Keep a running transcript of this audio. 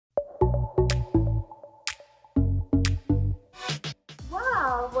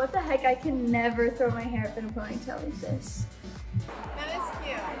Like, I can never throw my hair up in a ponytail like this. That is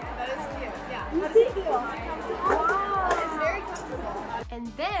cute. That is cute. Yeah. How does it feel? Wow. It's very comfortable. And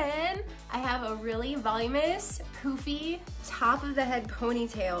then I have a really voluminous, poofy, top of the head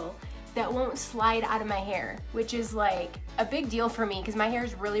ponytail that won't slide out of my hair, which is like a big deal for me because my hair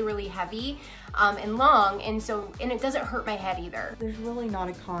is really, really heavy and long, and it doesn't hurt my head either. There's really not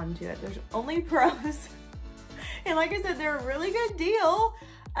a con to it. There's only pros. And like I said, they're a really good deal.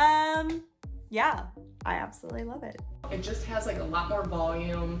 Yeah, I absolutely love it. It just has like a lot more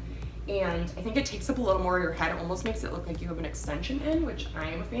volume, and I think it takes up a little more of your head. It almost makes it look like you have an extension in, which I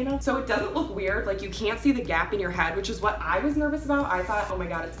am a fan of. So it doesn't look weird, like you can't see the gap in your head, which is what I was nervous about. I thought, oh my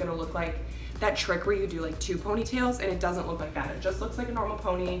God, it's gonna look like that trick where you do like 2 ponytails, and it doesn't look like that. It just looks like a normal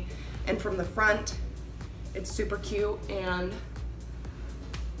pony. And from the front, it's super cute and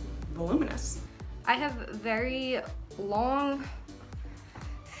voluminous. I have very long,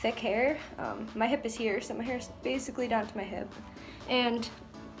 thick hair. My hip is here, so my hair is basically down to my hip. And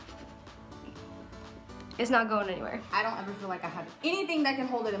it's not going anywhere. I don't ever feel like I have anything that can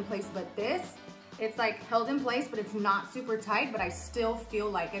hold it in place but this. It's like held in place, but it's not super tight, but I still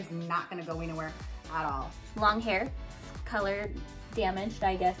feel like it's not gonna go anywhere at all. Long hair, color damaged,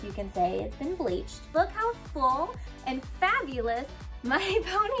 I guess you can say. It's been bleached. Look how full and fabulous my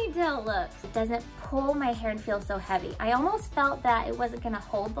ponytail looks. It doesn't pull my hair and feel so heavy. I almost felt that it wasn't gonna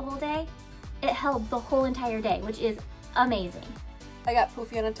hold the whole day. It held the whole entire day, which is amazing. I got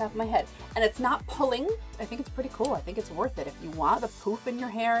poofy on the top of my head, and it's not pulling. I think it's pretty cool. I think it's worth it if you want the poof in your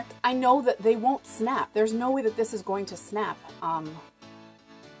hair. I know that they won't snap. There's no way that this is going to snap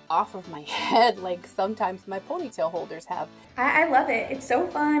off of my head like sometimes my ponytail holders have. I love it. It's so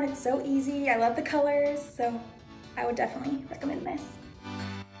fun. It's so easy. I love the colors. So I would definitely recommend this.